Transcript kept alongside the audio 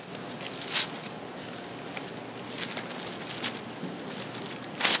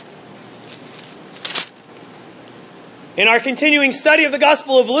In our continuing study of the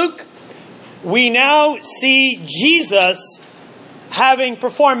Gospel of Luke, we now see Jesus having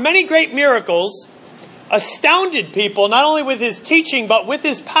performed many great miracles, astounded people not only with his teaching but with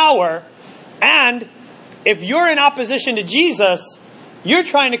his power. And if you're in opposition to Jesus, you're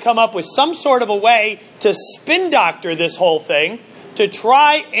trying to come up with some sort of a way to spin doctor this whole thing, to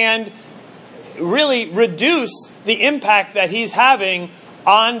try and really reduce the impact that he's having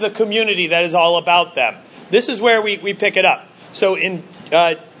on the community that is all about them. This is where we pick it up. So in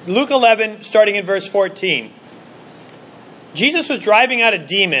Luke 11, starting in verse 14, Jesus was driving out a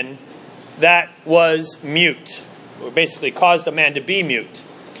demon that was mute, or basically caused a man to be mute.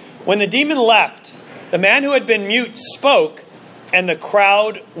 When the demon left, the man who had been mute spoke, and the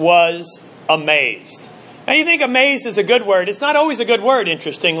crowd was amazed. Now you think amazed is a good word. It's not always a good word,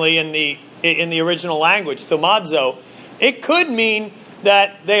 interestingly, in the original language, thumazo. It could mean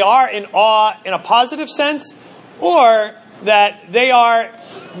that they are in awe in a positive sense, or that they are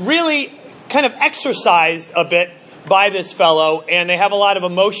really kind of exercised a bit by this fellow, and they have a lot of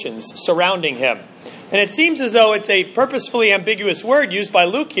emotions surrounding him. And it seems as though it's a purposefully ambiguous word used by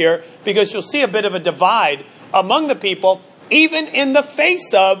Luke here, because you'll see a bit of a divide among the people, even in the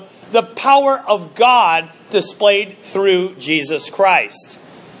face of the power of God displayed through Jesus Christ.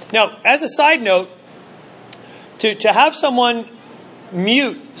 Now, as a side note, to have someone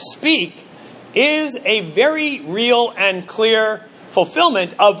mute speak is a very real and clear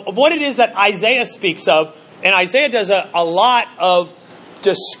fulfillment of what it is that Isaiah speaks of. And Isaiah does a lot of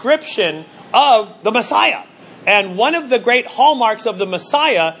description of the Messiah. And one of the great hallmarks of the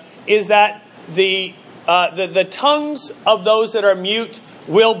Messiah is that the tongues of those that are mute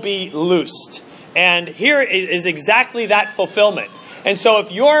will be loosed. And here is exactly that fulfillment. And so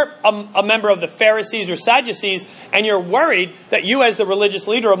if you're a member of the Pharisees or Sadducees, and you're worried that you as the religious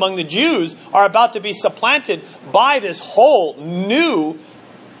leader among the Jews are about to be supplanted by this whole new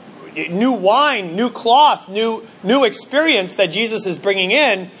wine, new cloth, new experience that Jesus is bringing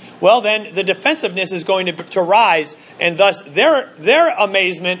in, well then the defensiveness is going to rise, and thus their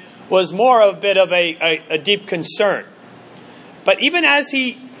amazement was more a bit of a deep concern. But even as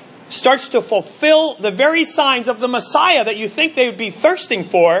he starts to fulfill the very signs of the Messiah that you think they would be thirsting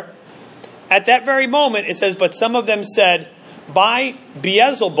for, at that very moment it says, but some of them said, by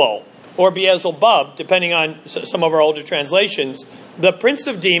Beelzebul, or Beelzebub, depending on some of our older translations, the prince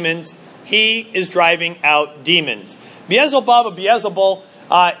of demons, he is driving out demons. Beelzebub or Beelzebul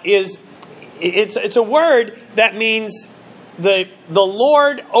it's a word that means the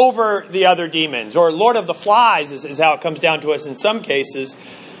Lord over the other demons, or Lord of the flies is how it comes down to us in some cases.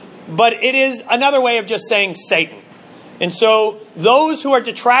 But it is another way of just saying Satan. And so those who are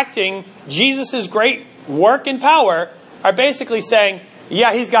detracting Jesus' great work and power are basically saying,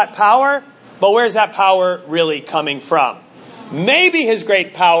 yeah, he's got power, but where's that power really coming from? Maybe his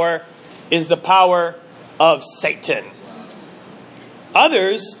great power is the power of Satan.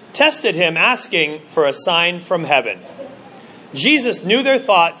 Others tested him, asking for a sign from heaven. Jesus knew their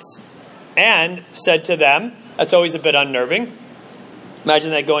thoughts and said to them, that's always a bit unnerving.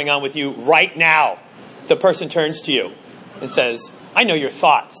 Imagine that going on with you right now. The person turns to you and says, I know your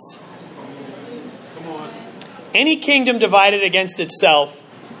thoughts. Come on. Any kingdom divided against itself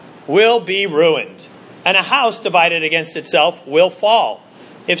will be ruined, and a house divided against itself will fall.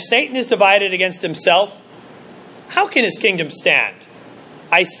 If Satan is divided against himself, how can his kingdom stand?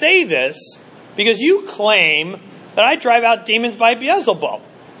 I say this because you claim that I drive out demons by Beelzebul.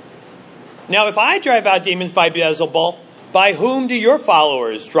 Now, if I drive out demons by Beelzebul, by whom do your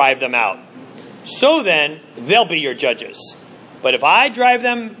followers drive them out? So then, they'll be your judges. But if I drive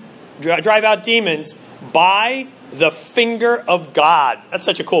out demons by the finger of God. That's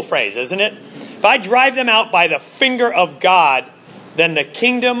such a cool phrase, isn't it? If I drive them out by the finger of God, then the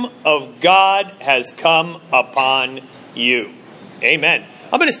kingdom of God has come upon you. Amen.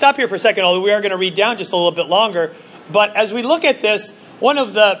 I'm going to stop here for a second, although we are going to read down just a little bit longer. But as we look at this, one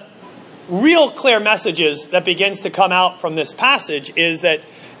of the real clear messages that begins to come out from this passage is that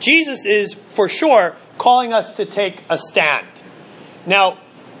Jesus is, for sure, calling us to take a stand. Now,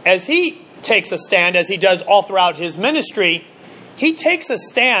 as he takes a stand, as he does all throughout his ministry, he takes a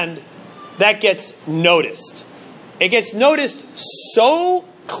stand that gets noticed. It gets noticed so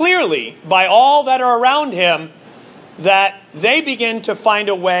clearly by all that are around him that they begin to find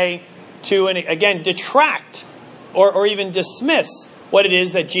a way to, and again, detract or even dismiss what it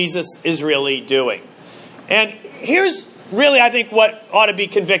is that Jesus is really doing. And here's really, I think, what ought to be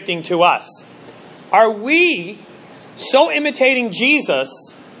convicting to us. Are we so imitating Jesus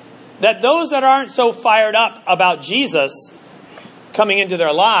that those that aren't so fired up about Jesus coming into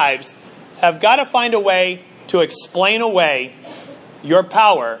their lives have got to find a way to explain away your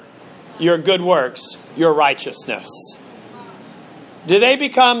power, your good works, your righteousness? Do they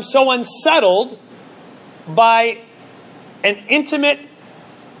become so unsettled by an intimate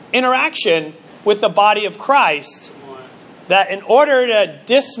interaction with the body of Christ that in order to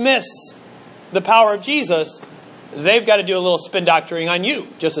dismiss the power of Jesus, they've got to do a little spin doctoring on you,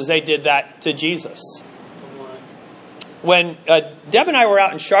 just as they did that to Jesus? When Deb and I were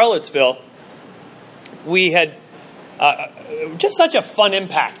out in Charlottesville, we had just such a fun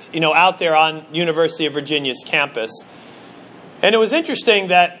impact, out there on University of Virginia's campus. And it was interesting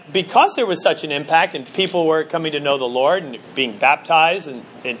that because there was such an impact and people were coming to know the Lord and being baptized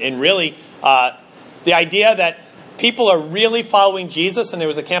and really the idea that people are really following Jesus, and there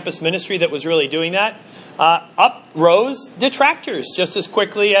was a campus ministry that was really doing that, up rose detractors just as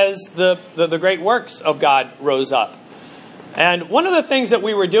quickly as the great works of God rose up. And one of the things that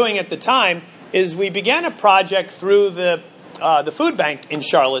we were doing at the time is we began a project through the food bank in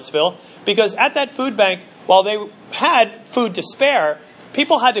Charlottesville, because at that food bank, while they had food to spare,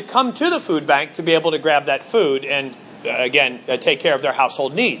 people had to come to the food bank to be able to grab that food and, again, take care of their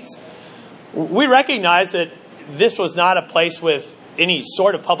household needs. We recognized that this was not a place with any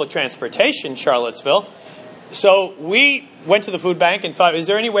sort of public transportation, Charlottesville. So we went to the food bank and thought, is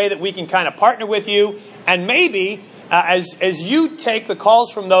there any way that we can kind of partner with you? And maybe as you take the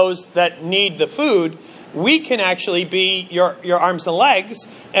calls from those that need the food, we can actually be your arms and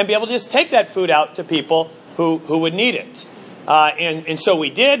legs and be able to just take that food out to people who would need it. And so we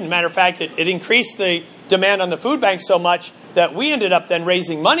did. As a matter of fact, it increased the demand on the food bank so much that we ended up then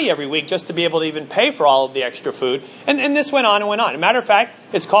raising money every week just to be able to even pay for all of the extra food. And this went on and went on. As a matter of fact,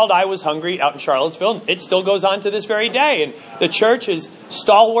 it's called I Was Hungry out in Charlottesville. It still goes on to this very day. And the church is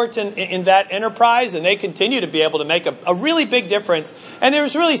stalwart in that enterprise, and they continue to be able to make a really big difference. And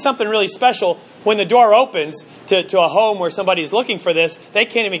there's really something really special when the door opens to a home where somebody's looking for this. They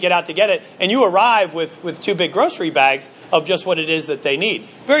can't even get out to get it. And you arrive with 2 big grocery bags of just what it is that they need.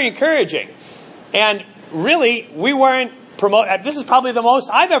 Very encouraging. And really, we weren't this is probably the most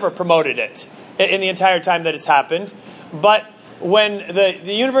I've ever promoted it in the entire time that it's happened. But when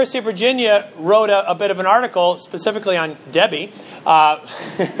the University of Virginia wrote a bit of an article specifically on Debbie,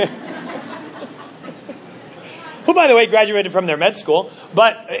 who, by the way, graduated from their med school.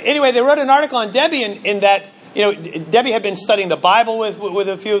 But anyway, they wrote an article on Debbie in that, Debbie had been studying the Bible with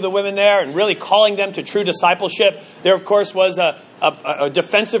a few of the women there and really calling them to true discipleship. There, of course, was a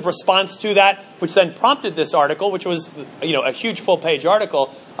defensive response to that, which then prompted this article, which was, a huge full-page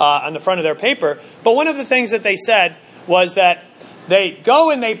article on the front of their paper. But one of the things that they said was that they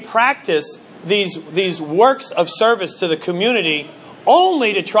go and they practice these works of service to the community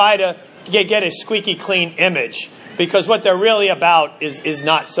only to try to get a squeaky clean image, because what they're really about is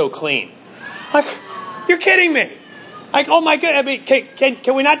not so clean. Like, you're kidding me. Like, oh my goodness, I mean,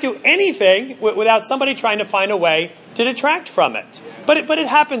 can we not do anything without somebody trying to find a way to detract from it? But it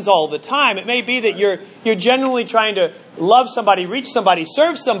happens all the time. It may be that you're genuinely trying to love somebody, reach somebody,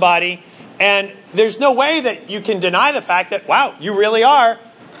 serve somebody, and there's no way that you can deny the fact that, wow, you really are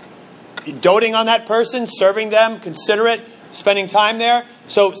doting on that person, serving them, considerate, spending time there.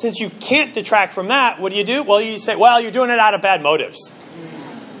 So since you can't detract from that, what do? Well, you say, well, you're doing it out of bad motives.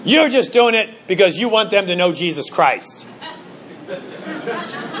 You're just doing it because you want them to know Jesus Christ.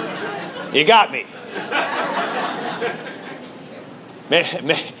 You got me.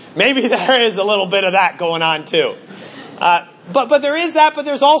 Maybe there is a little bit of that going on too. But there is that, but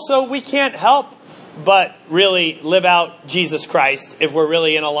there's also, we can't help but really live out Jesus Christ if we're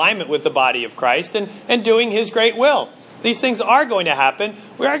really in alignment with the body of Christ and doing His great will. These things are going to happen.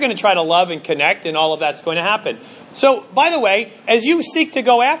 We are going to try to love and connect, and all of that's going to happen. So, by the way, as you seek to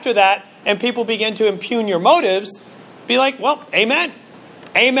go after that and people begin to impugn your motives, be like, well, amen.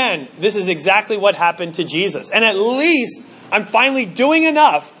 Amen. This is exactly what happened to Jesus. And at least I'm finally doing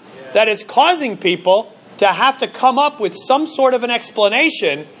enough that it's causing people to have to come up with some sort of an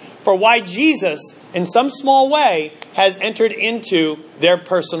explanation for why Jesus, in some small way, has entered into their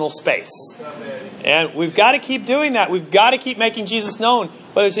personal space. And we've got to keep doing that. We've got to keep making Jesus known.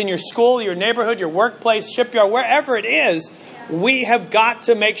 Whether it's in your school, your neighborhood, your workplace, shipyard, wherever it is, we have got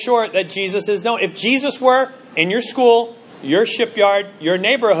to make sure that Jesus is known. If Jesus were in your school, your shipyard, your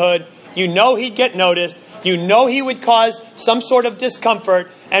neighborhood, you know He'd get noticed. You know He would cause some sort of discomfort.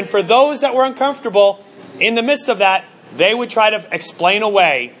 And for those that were uncomfortable, in the midst of that, they would try to explain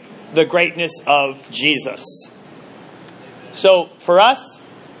away the greatness of Jesus. So for us,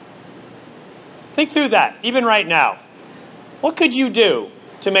 think through that, even right now. What could you do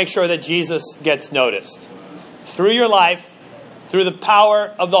to make sure that Jesus gets noticed? Through your life, through the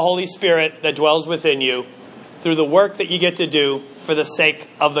power of the Holy Spirit that dwells within you, through the work that you get to do for the sake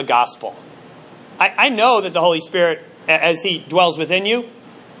of the gospel. I know that the Holy Spirit, as He dwells within you,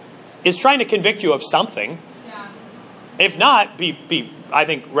 is trying to convict you of something. Yeah. If not, be I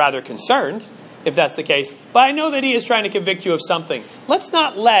think, rather concerned if that's the case. But I know that He is trying to convict you of something. Let's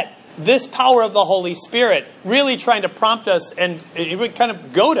not let this power of the Holy Spirit really trying to prompt us and kind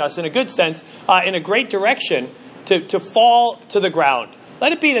of goad us in a good sense, in a great direction to fall to the ground.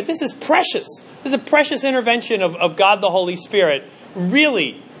 Let it be that this is precious. This is a precious intervention of God the Holy Spirit,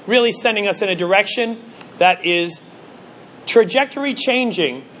 really, really sending us in a direction that is trajectory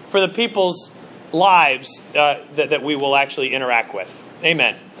changing for the people's lives that we will actually interact with.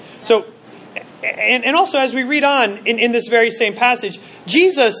 Amen. So, and also as we read on in this very same passage,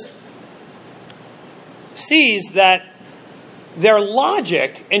 Jesus sees that their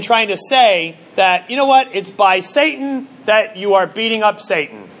logic in trying to say that, you know what, it's by Satan that you are beating up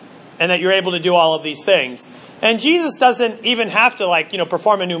Satan and that you're able to do all of these things. And Jesus doesn't even have to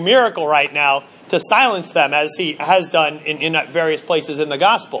perform a new miracle right now to silence them as He has done in various places in the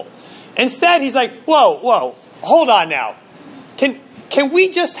gospel. Instead, He's like, whoa, hold on now. Can we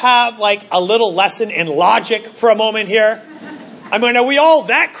just have a little lesson in logic for a moment here? I mean, are we all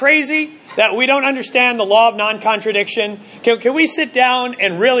that crazy that we don't understand the law of non-contradiction? Can we sit down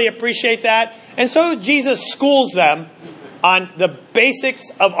and really appreciate that? And so Jesus schools them on the basics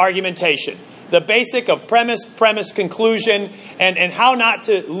of argumentation, the basic of premise, conclusion, and how not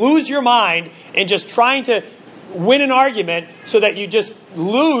to lose your mind in just trying to win an argument so that you just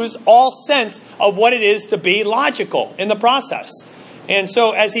lose all sense of what it is to be logical in the process. And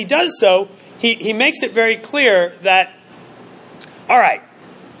so as He does so, he makes it very clear that, all right,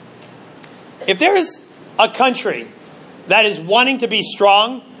 if there is a country that is wanting to be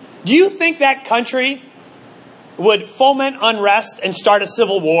strong, do you think that country would foment unrest and start a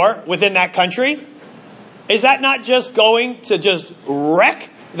civil war within that country? Is that not just going to just wreck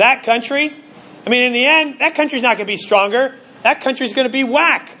that country? I mean, in the end, that country's not going to be stronger. That country's going to be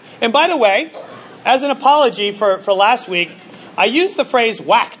whack. And by the way, as an apology for last week, I used the phrase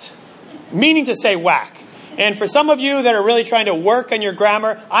whacked, meaning to say whack. And for some of you that are really trying to work on your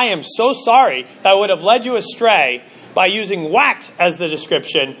grammar, I am so sorry that I would have led you astray by using whacked as the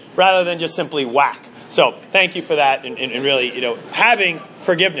description rather than just simply whack. So thank you for that and really, having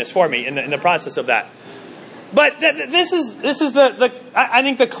forgiveness for me in the process of that. But this is the I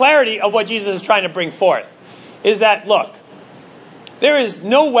think the clarity of what Jesus is trying to bring forth is that, look, there is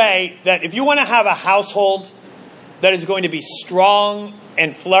no way that if you want to have a household that is going to be strong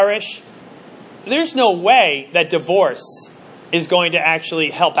and flourish, there's no way that divorce is going to actually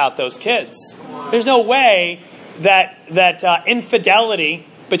help out those kids. There's no way that infidelity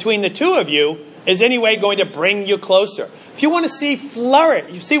between the two of you is any way going to bring you closer. If you want to see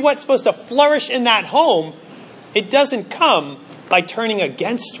flourish, you see what's supposed to flourish in that home, it doesn't come by turning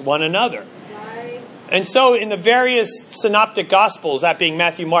against one another. And so in the various synoptic gospels, that being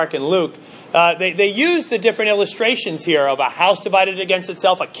Matthew, Mark, and Luke, they use the different illustrations here of a house divided against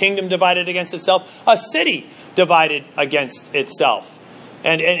itself, a kingdom divided against itself, a city divided against itself.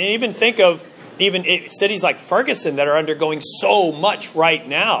 And even think of cities like Ferguson that are undergoing so much right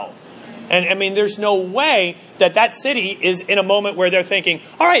now. And I mean, there's no way that city is in a moment where they're thinking,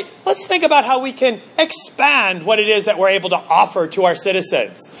 all right, let's think about how we can expand what it is that we're able to offer to our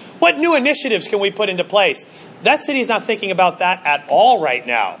citizens. What new initiatives can we put into place? That city is not thinking about that at all right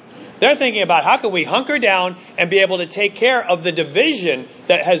now. They're thinking about how can we hunker down and be able to take care of the division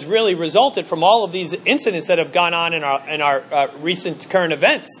that has really resulted from all of these incidents that have gone on in our recent current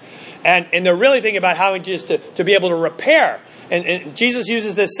events. And they're really thinking about how just to be able to repair. And Jesus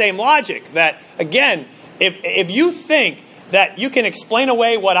uses this same logic that, again, if you think that you can explain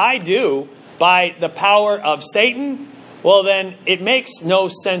away what I do by the power of Satan, well, then it makes no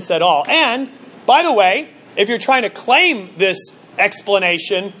sense at all. And, by the way, if you're trying to claim this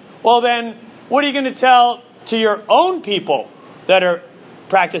explanation, well, then what are you going to tell to your own people that are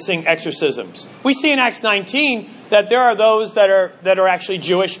practicing exorcisms? We see in Acts 19 that there are those that are actually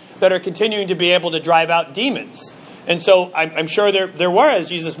Jewish that are continuing to be able to drive out demons. And so I'm sure there were, as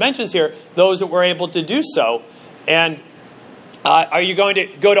Jesus mentions here, those that were able to do so. And are you going to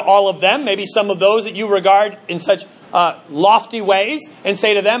go to all of them, maybe some of those that you regard in such lofty ways, and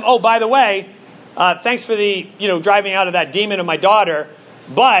say to them, oh, by the way, thanks for the driving out of that demon of my daughter,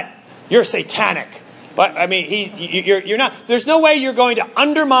 but you're satanic. But I mean, you're not. There's no way you're going to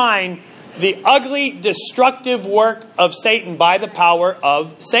undermine the ugly, destructive work of Satan by the power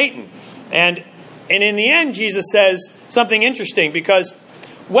of Satan. And in the end, Jesus says something interesting, because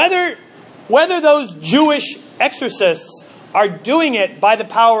whether those Jewish exorcists are doing it by the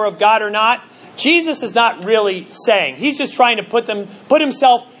power of God or not, Jesus is not really saying. He's just trying to put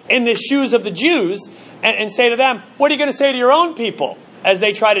himself in the shoes of the Jews and say to them, what are you going to say to your own people as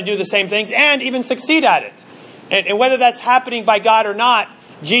they try to do the same things and even succeed at it? And whether that's happening by God or not,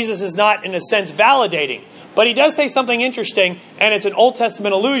 Jesus is not, in a sense, validating. But he does say something interesting, and it's an Old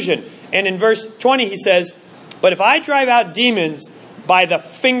Testament allusion. And in verse 20 he says, but if I drive out demons by the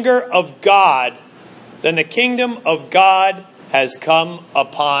finger of God, then the kingdom of God has come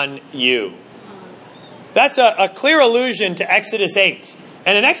upon you. That's a clear allusion to Exodus 8.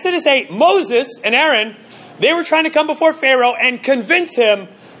 And in Exodus 8, Moses and Aaron, they were trying to come before Pharaoh and convince him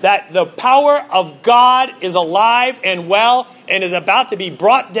that the power of God is alive and well and is about to be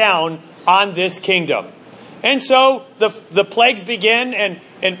brought down on this kingdom. And so the plagues begin,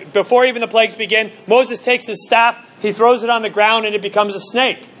 and before even the plagues begin, Moses takes his staff, he throws it on the ground, and it becomes a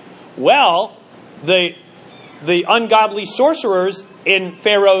snake. Well, the ungodly sorcerers in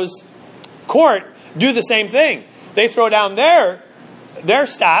Pharaoh's court do the same thing. They throw down their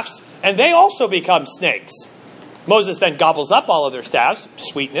staffs, and they also become snakes. Moses then gobbles up all of their staffs.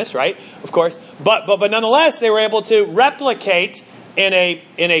 Sweetness, right? Of course. But nonetheless, they were able to replicate in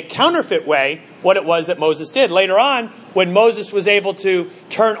a counterfeit way what it was that Moses did. Later on, when Moses was able to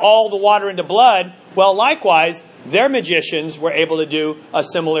turn all the water into blood, well, likewise, their magicians were able to do a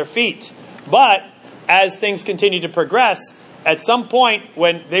similar feat. But as things continued to progress, at some point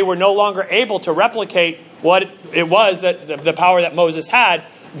when they were no longer able to replicate what it was, that the power that Moses had,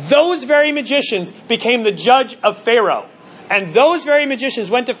 those very magicians became the judge of Pharaoh. And those very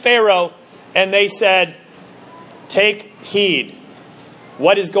magicians went to Pharaoh and they said, take heed.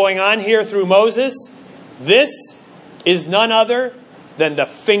 What is going on here through Moses? This is none other than the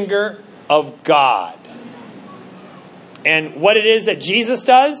finger of God. And what it is that Jesus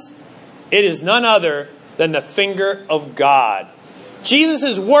does, it is none other than the finger of God.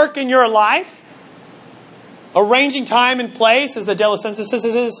 Jesus' work in your life, arranging time and place, as the De La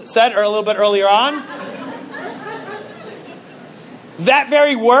Sensicis said a little bit earlier on, that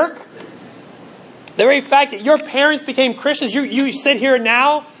very work, the very fact that your parents became Christians, you sit here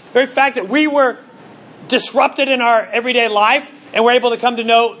now, the very fact that we were disrupted in our everyday life and we're able to come to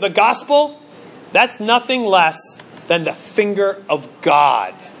know the gospel, that's nothing less than the finger of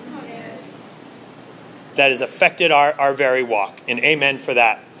God that has affected our very walk. And amen for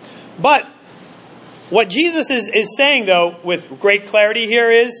that. But what Jesus is saying, though, with great clarity here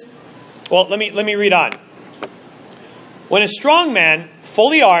is, well, let me read on. When a strong man,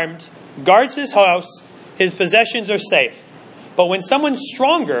 fully armed, guards his house, his possessions are safe. But when someone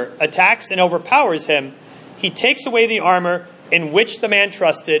stronger attacks and overpowers him, he takes away the armor in which the man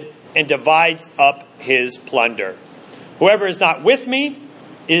trusted and divides up his plunder. Whoever is not with me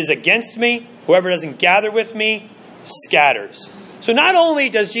is against me. Whoever doesn't gather with me scatters. So not only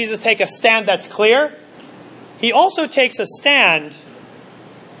does Jesus take a stand that's clear, he also takes a stand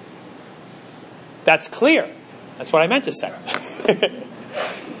that's clear. That's what I meant to say.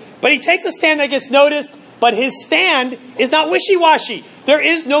 But he takes a stand that gets noticed, but his stand is not wishy-washy. There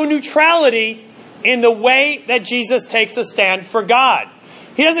is no neutrality in the way that Jesus takes a stand for God.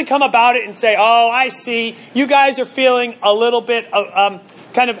 He doesn't come about it and say, oh, I see, you guys are feeling a little bit of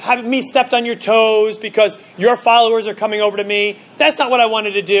kind of having me stepped on your toes because your followers are coming over to me. That's not what I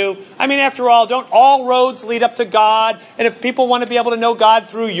wanted to do. I mean, after all, don't all roads lead up to God? And if people want to be able to know God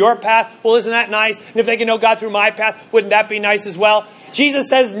through your path, well, isn't that nice? And if they can know God through my path, wouldn't that be nice as well? Jesus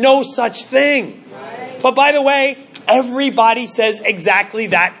says no such thing. Right. But by the way, everybody says exactly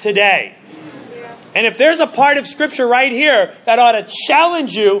that today. And if there's a part of Scripture right here that ought to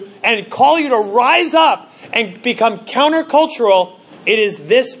challenge you and call you to rise up and become countercultural, it is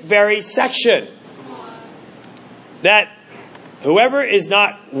this very section. That whoever is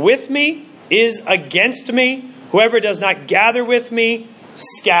not with me is against me. Whoever does not gather with me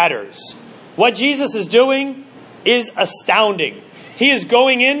scatters. What Jesus is doing is astounding. He is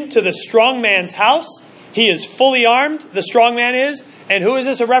going into the strong man's house. He is fully armed, the strong man is. And who is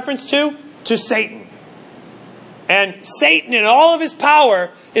this a reference to? To Satan. And Satan in all of his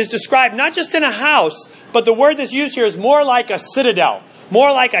power is described not just in a house, but the word that's used here is more like a citadel,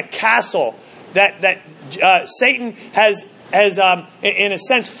 more like a castle that Satan has in a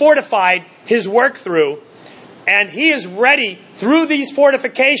sense fortified his work through. And he is ready through these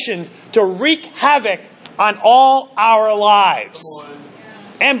fortifications to wreak havoc on all our lives.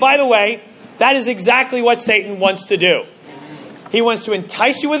 And by the way, that is exactly what Satan wants to do. He wants to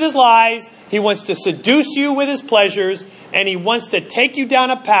entice you with his lies. He wants to seduce you with his pleasures. And he wants to take you down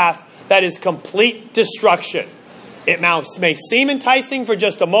a path that is complete destruction. It may seem enticing for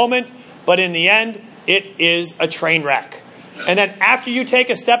just a moment, but in the end, it is a train wreck. And then after you take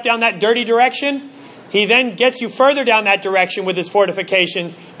a step down that dirty direction, he then gets you further down that direction with his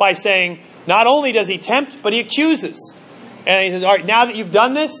fortifications by saying, not only does he tempt, but he accuses. And he says, all right, now that you've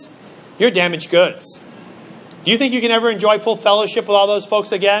done this, you're damaged goods. Do you think you can ever enjoy full fellowship with all those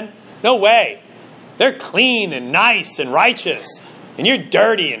folks again? No way. They're clean and nice and righteous. And you're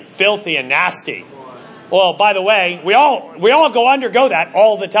dirty and filthy and nasty. Well, by the way, we all undergo that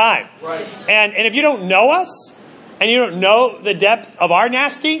all the time. Right. And if you don't know us, and you don't know the depth of our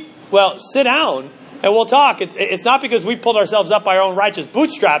nasty, well, sit down and we'll talk. It's not because we pulled ourselves up by our own righteous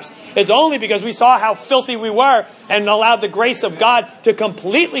bootstraps. It's only because we saw how filthy we were and allowed the grace of God to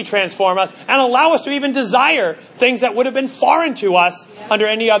completely transform us and allow us to even desire things that would have been foreign to us under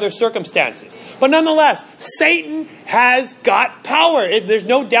any other circumstances. But nonetheless, Satan has got power. There's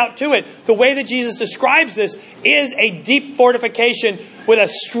no doubt to it. The way that Jesus describes this is a deep fortification with a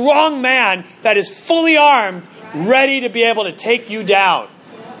strong man that is fully armed, ready to be able to take you down.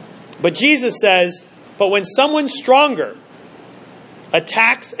 But Jesus says, but when someone stronger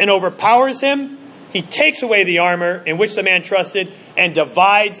attacks and overpowers him, he takes away the armor in which the man trusted and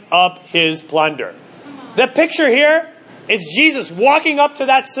divides up his plunder. The picture here is Jesus walking up to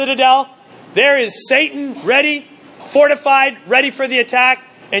that citadel. There is Satan ready, fortified, ready for the attack.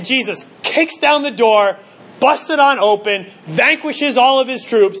 And Jesus kicks down the door, busts it on open, vanquishes all of his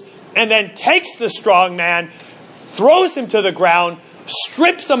troops, and then takes the strong man, throws him to the ground,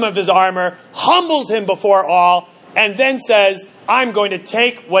 strips him of his armor, humbles him before all, and then says, I'm going to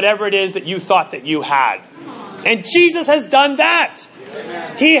take whatever it is that you thought that you had. And Jesus has done that.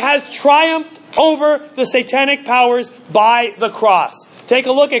 Amen. He has triumphed over the satanic powers by the cross. Take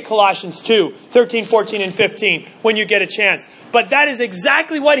a look at Colossians 2, 13, 14, and 15 when you get a chance. But that is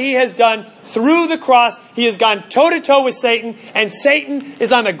exactly what he has done through the cross. He has gone toe-to-toe with Satan, and Satan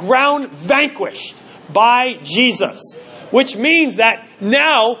is on the ground vanquished by Jesus. Which means that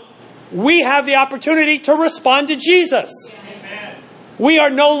now we have the opportunity to respond to Jesus. Amen. We are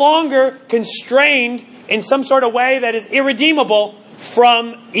no longer constrained in some sort of way that is irredeemable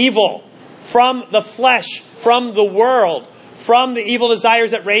from evil, from the flesh, from the world, from the evil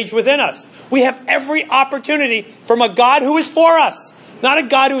desires that rage within us. We have every opportunity from a God who is for us, not a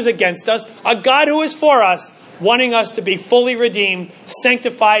God who is against us, a God who is for us, wanting us to be fully redeemed,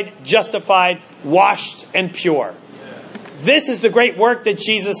 sanctified, justified, washed, and pure. This is the great work that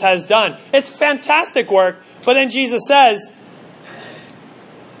Jesus has done. It's fantastic work. But then Jesus says,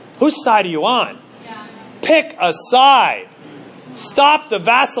 whose side are you on? Yeah. Pick a side. Stop the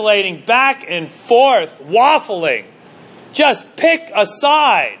vacillating back and forth, waffling. Just pick a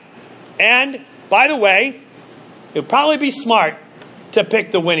side. And, by the way, it would probably be smart to pick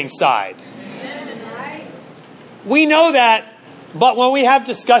the winning side. We know that, but when we have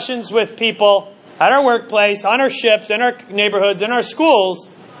discussions with people at our workplace, on our ships, in our neighborhoods, in our schools,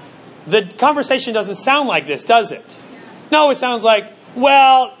 the conversation doesn't sound like this, does it? No, it sounds like,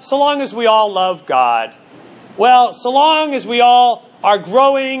 well, so long as we all love God. Well, so long as we all are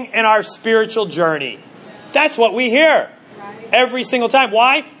growing in our spiritual journey. That's what we hear every single time.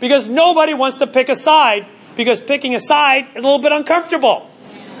 Why? Because nobody wants to pick a side, because picking a side is a little bit uncomfortable.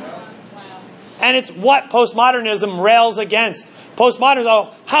 And it's what postmodernism rails against. Postmodernism,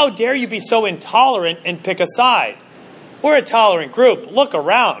 oh, how dare you be so intolerant and pick a side? We're a tolerant group. Look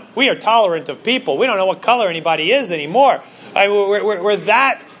around. We are tolerant of people. We don't know what color anybody is anymore. We're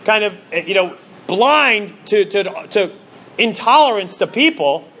that kind of, blind to intolerance to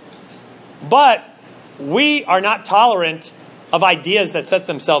people. But we are not tolerant of ideas that set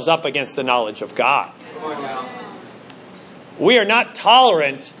themselves up against the knowledge of God. We are not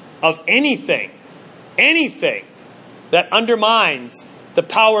tolerant of anything that undermines the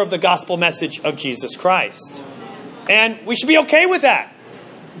power of the gospel message of Jesus Christ. And we should be okay with that.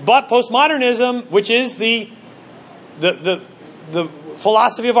 But postmodernism, which is the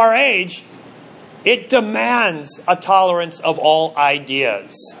philosophy of our age, it demands a tolerance of all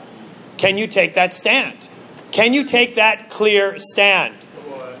ideas. Can you take that stand? Can you take that clear stand?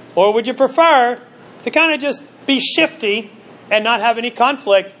 Or would you prefer to kind of just be shifty and not have any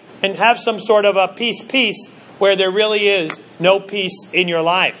conflict and have some sort of a peace where there really is no peace in your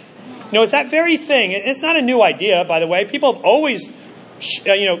life? It's that very thing. It's not a new idea, by the way. People have always,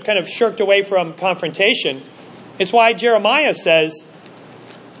 kind of shirked away from confrontation. It's why Jeremiah says,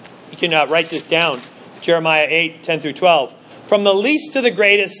 you can write this down, Jeremiah 8, 10 through 12. From the least to the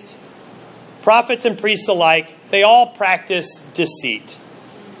greatest, prophets and priests alike, they all practice deceit.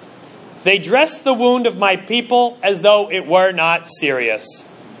 They dress the wound of my people as though it were not serious.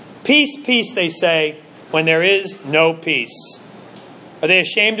 Peace, peace, they say, when there is no peace. Are they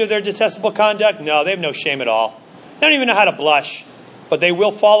ashamed of their detestable conduct? No, they have no shame at all. They don't even know how to blush. But they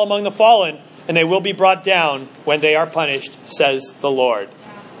will fall among the fallen, and they will be brought down when they are punished, says the Lord.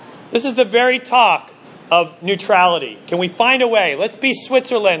 This is the very talk of neutrality. Can we find a way? Let's be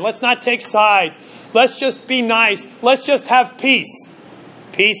Switzerland. Let's not take sides. Let's just be nice. Let's just have peace.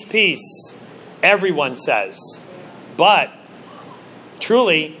 Peace, peace, everyone says. But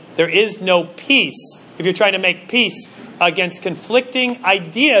truly, there is no peace if you're trying to make peace against conflicting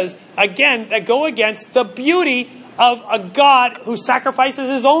ideas, again, that go against the beauty of a God who sacrifices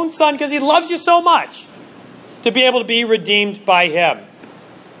his own son because he loves you so much to be able to be redeemed by him.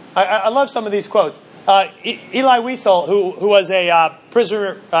 I love some of these quotes. Elie Wiesel, who was a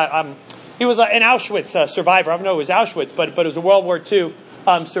prisoner, he was an Auschwitz survivor. I don't know if it was Auschwitz, but it was a World War II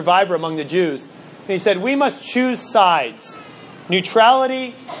survivor among the Jews. And he said, we must choose sides.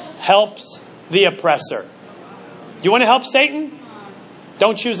 Neutrality helps the oppressor. You want to help Satan?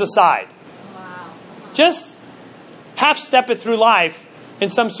 Don't choose a side. Just half-step it through life in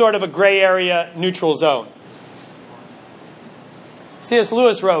some sort of a gray area neutral zone. C.S.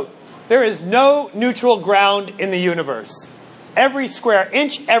 Lewis wrote, there is no neutral ground in the universe. Every square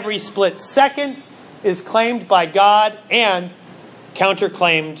inch, every split second is claimed by God and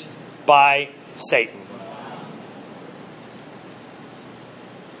counterclaimed by Satan.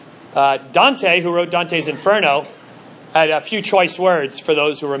 Dante, who wrote Dante's Inferno, had a few choice words for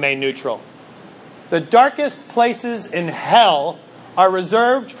those who remain neutral. The darkest places in hell are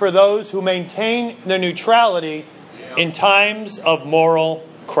reserved for those who maintain their neutrality in times of moral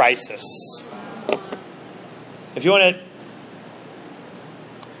crisis. If you want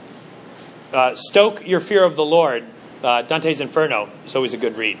to stoke your fear of the Lord, Dante's Inferno is always a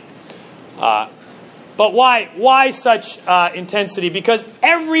good read. But why such intensity? Because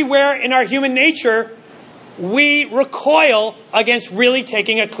everywhere in our human nature, we recoil against really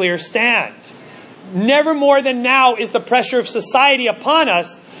taking a clear stand. Never more than now is the pressure of society upon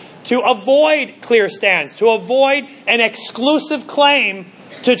us to avoid clear stands, to avoid an exclusive claim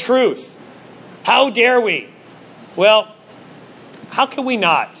to truth. How dare we? Well, how can we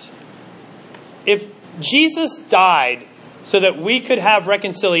not? If Jesus died so that we could have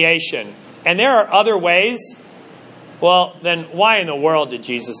reconciliation, and there are other ways, well, then why in the world did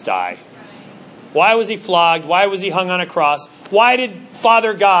Jesus die? Why was he flogged? Why was he hung on a cross? Why did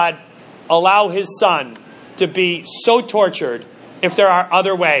Father God allow his son to be so tortured if there are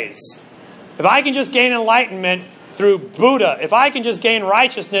other ways? If I can just gain enlightenment through Buddha, if I can just gain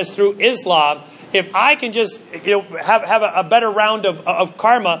righteousness through Islam, if I can just have a better round of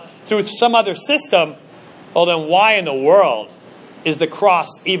karma through some other system, well then why in the world is the cross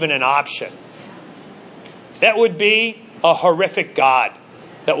even an option? That would be a horrific God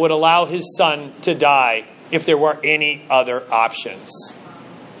that would allow his son to die if there were any other options.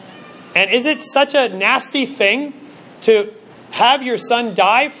 And is it such a nasty thing to have your son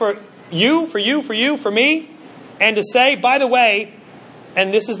die for you, for me, and to say, by the way,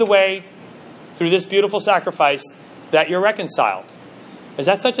 and this is the way, through this beautiful sacrifice, that you're reconciled? Is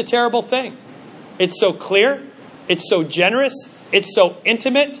that such a terrible thing? It's so clear, it's so generous, it's so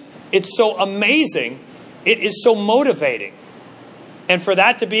intimate, it's so amazing, it is so motivating. And for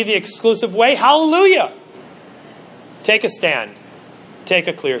that to be the exclusive way, hallelujah! Take a stand. Take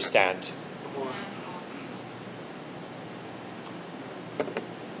a clear stand.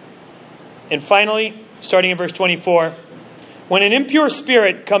 And finally, starting in verse 24, when an impure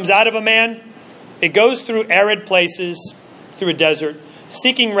spirit comes out of a man, it goes through arid places, through a desert,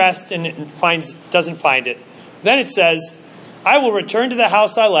 seeking rest and doesn't find it. Then it says, I will return to the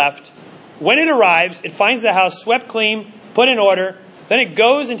house I left. When it arrives, it finds the house swept clean, put in order. Then it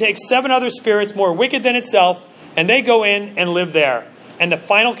goes and takes 7 other spirits more wicked than itself, and they go in and live there. And the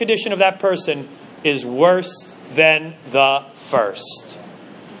final condition of that person is worse than the first.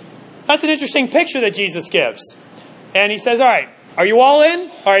 That's an interesting picture that Jesus gives. And he says, all right, are you all in?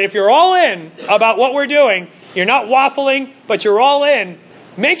 All right, if you're all in about what we're doing, you're not waffling, but you're all in,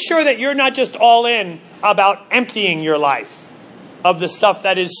 make sure that you're not just all in about emptying your life of the stuff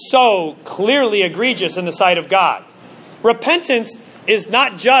that is so clearly egregious in the sight of God. Repentance is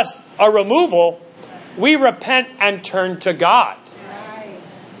not just a removal. We repent and turn to God.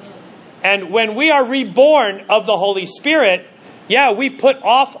 And when we are reborn of the Holy Spirit, we put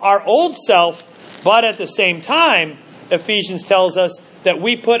off our old self, but at the same time, Ephesians tells us that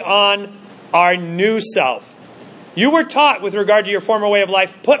we put on our new self. You were taught with regard to your former way of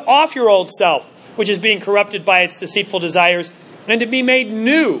life, put off your old self, which is being corrupted by its deceitful desires, and to be made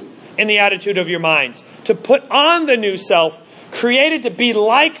new in the attitude of your minds. To put on the new self, created to be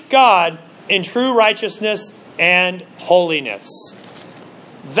like God in true righteousness and holiness.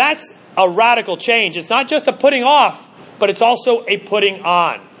 That's a radical change. It's not just a putting off, but it's also a putting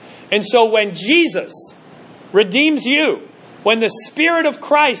on. And so when Jesus redeems you, when the Spirit of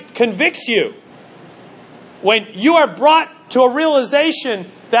Christ convicts you, when you are brought to a realization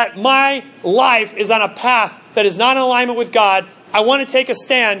that my life is on a path that is not in alignment with God, I want to take a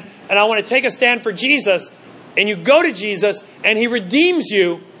stand, and I want to take a stand for Jesus, and you go to Jesus, and He redeems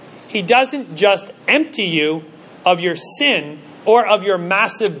you, He doesn't just empty you of your sin or of your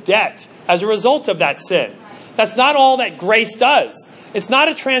massive debt as a result of that sin. That's not all that grace does. It's not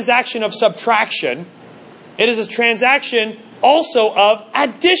a transaction of subtraction. It is a transaction also of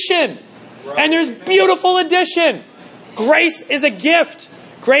addition. And there's beautiful addition. Grace is a gift.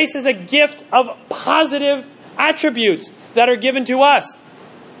 Grace is a gift of positive attributes that are given to us.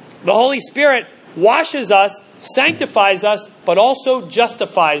 The Holy Spirit washes us, sanctifies us, but also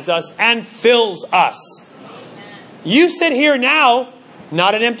justifies us and fills us. You sit here now,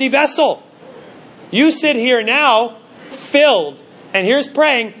 not an empty vessel. You sit here now, filled, and here's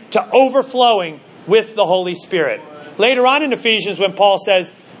praying, to overflowing with the Holy Spirit. Later on in Ephesians, when Paul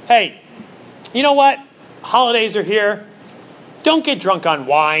says, hey, you know what? Holidays are here. Don't get drunk on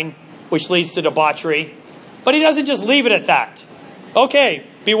wine, which leads to debauchery. But he doesn't just leave it at that. Okay,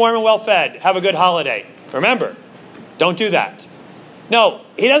 be warm and well fed. Have a good holiday. Remember, don't do that. No,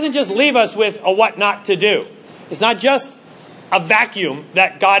 he doesn't just leave us with a what not to do. It's not just a vacuum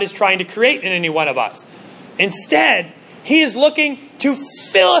that God is trying to create in any one of us. Instead, He is looking to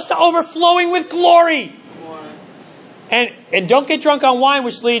fill us to overflowing with glory. And don't get drunk on wine,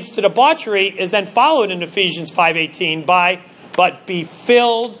 which leads to debauchery, is then followed in Ephesians 5:18 by, but be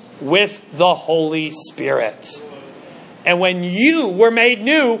filled with the Holy Spirit. And when you were made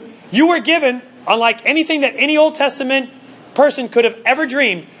new, you were given, unlike anything that any Old Testament person could have ever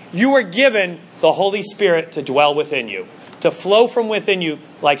dreamed, you were given the Holy Spirit to dwell within you, to flow from within you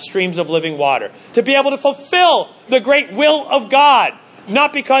like streams of living water, to be able to fulfill the great will of God.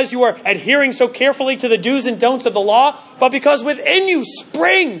 Not because you are adhering so carefully to the do's and don'ts of the law, but because within you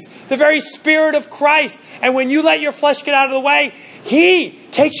springs the very Spirit of Christ. And when you let your flesh get out of the way, He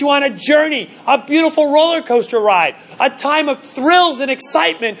takes you on a journey, a beautiful roller coaster ride, a time of thrills and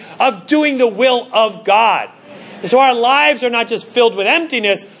excitement of doing the will of God. And so our lives are not just filled with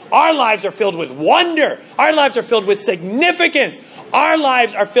emptiness, our lives are filled with wonder. Our lives are filled with significance. Our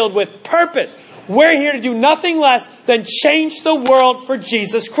lives are filled with purpose. We're here to do nothing less than change the world for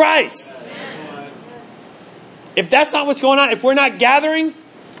Jesus Christ. If that's not what's going on, if we're not gathering,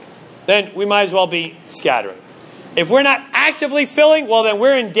 then we might as well be scattering. If we're not actively filling, well, then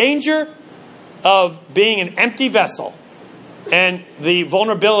we're in danger of being an empty vessel and the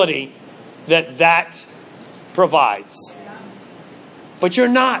vulnerability that provides. But you're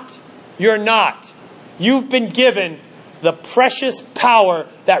not. You're not. You've been given the precious power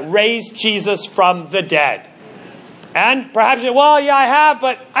that raised Jesus from the dead. And perhaps you say, well, yeah, I have,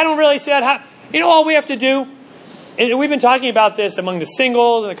 but I don't really see that happen. You know, all we have to do, and we've been talking about this among the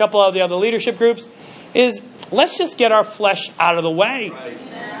singles and a couple of the other leadership groups, is let's just get our flesh out of the way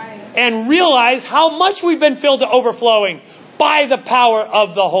and realize how much we've been filled to overflowing by the power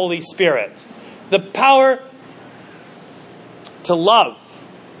of the Holy Spirit. The power to love,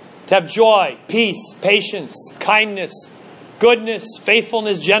 to have joy, peace, patience, kindness, goodness,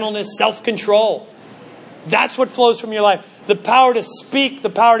 faithfulness, gentleness, self-control. That's what flows from your life. The power to speak, the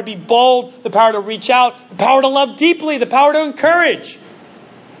power to be bold, the power to reach out, the power to love deeply, the power to encourage.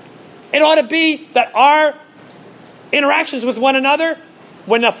 It ought to be that our interactions with one another,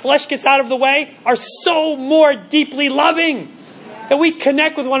 when the flesh gets out of the way, are so more deeply loving. That we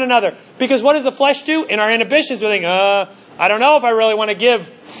connect with one another. Because what does the flesh do? In our inhibitions, we think, I don't know if I really want to give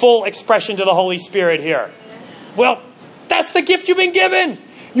full expression to the Holy Spirit here. Well, that's the gift you've been given.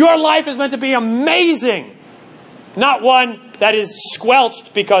 Your life is meant to be amazing. Not one that is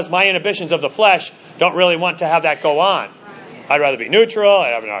squelched because my inhibitions of the flesh don't really want to have that go on. I'd rather be neutral.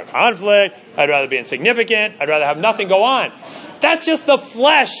 I'd rather have no conflict. I'd rather be insignificant. I'd rather have nothing go on. That's just the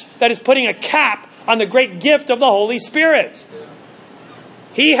flesh that is putting a cap on the great gift of the Holy Spirit.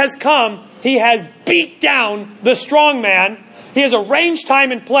 He has come. He has beat down the strong man. He has arranged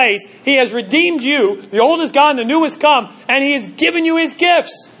time and place. He has redeemed you. The old is gone, the new has come, and He has given you His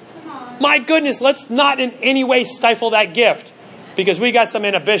gifts. My goodness, let's not in any way stifle that gift, because we got some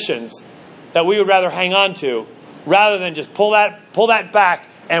inhibitions that we would rather hang on to, rather than just pull that back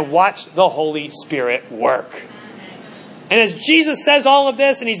and watch the Holy Spirit work. And as Jesus says all of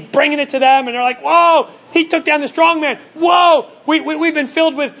this, and He's bringing it to them, and they're like, whoa, He took down the strong man. Whoa, we've been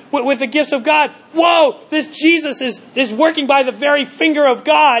filled with the gifts of God. Whoa, this Jesus is working by the very finger of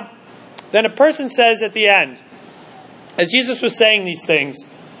God. Then a person says at the end, as Jesus was saying these things,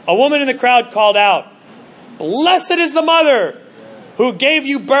 a woman in the crowd called out, "Blessed is the mother who gave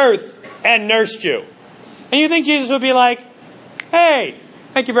you birth and nursed you." And you think Jesus would be like, "Hey,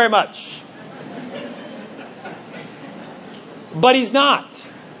 thank you very much." But he's not.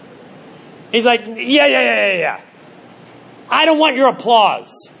 He's like, yeah. I don't want your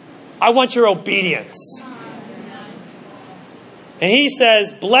applause. I want your obedience. And he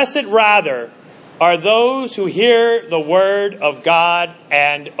says, "Blessed rather are those who hear the word of God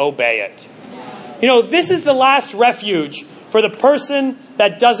and obey it." You know, this is the last refuge for the person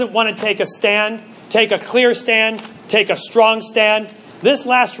that doesn't want to take a stand, take a clear stand, take a strong stand. This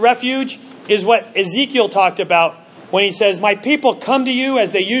last refuge is what Ezekiel talked about when he says, "My people come to you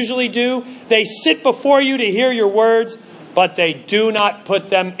as they usually do. They sit before you to hear your words, but they do not put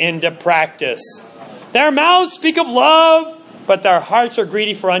them into practice. Their mouths speak of love, but their hearts are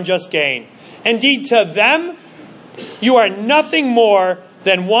greedy for unjust gain. Indeed, to them, you are nothing more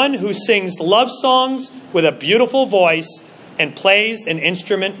than one who sings love songs with a beautiful voice and plays an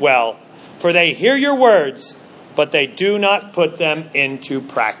instrument well. For they hear your words, but they do not put them into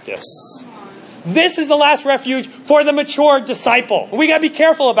practice." This is the last refuge for the mature disciple. We got to be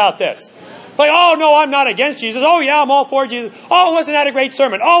careful about this. Like, "Oh, no, I'm not against Jesus. Oh, yeah, I'm all for Jesus. Oh, wasn't that a great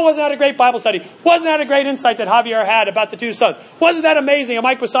sermon? Oh, wasn't that a great Bible study? Wasn't that a great insight that Javier had about the two sons? Wasn't that amazing? And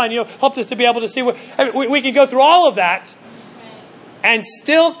Mike Poussin, helped us to be able to see what..." We can go through all of that and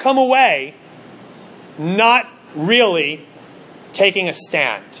still come away not really taking a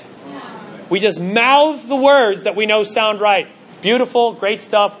stand. We just mouth the words that we know sound right. Beautiful, great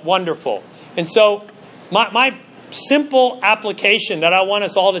stuff, wonderful. And so my simple application that I want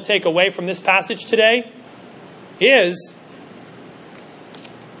us all to take away from this passage today is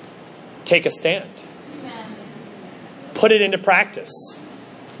take a stand. Amen. Put it into practice.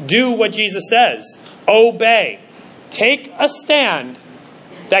 Do what Jesus says. Obey. Take a stand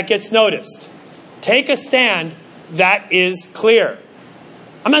that gets noticed. Take a stand that is clear.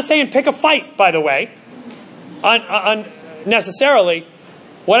 I'm not saying pick a fight, by the way, unnecessarily.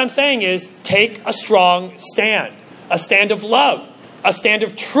 What I'm saying is take a strong stand. A stand of love. A stand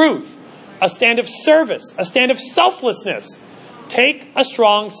of truth. A stand of service. A stand of selflessness. Take a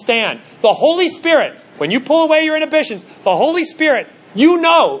strong stand. The Holy Spirit, when you pull away your inhibitions, the Holy Spirit,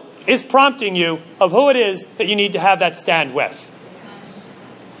 is prompting you of who it is that you need to have that stand with.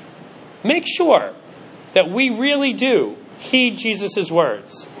 Make sure that we really do heed Jesus'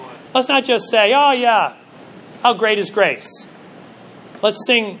 words. Let's not just say, "Oh yeah, how great is grace." Let's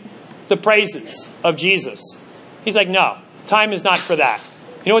sing the praises of Jesus. He's like, no, time is not for that.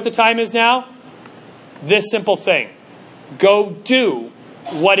 You know what the time is now? This simple thing. Go do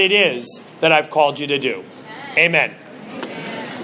what it is that I've called you to do. Amen.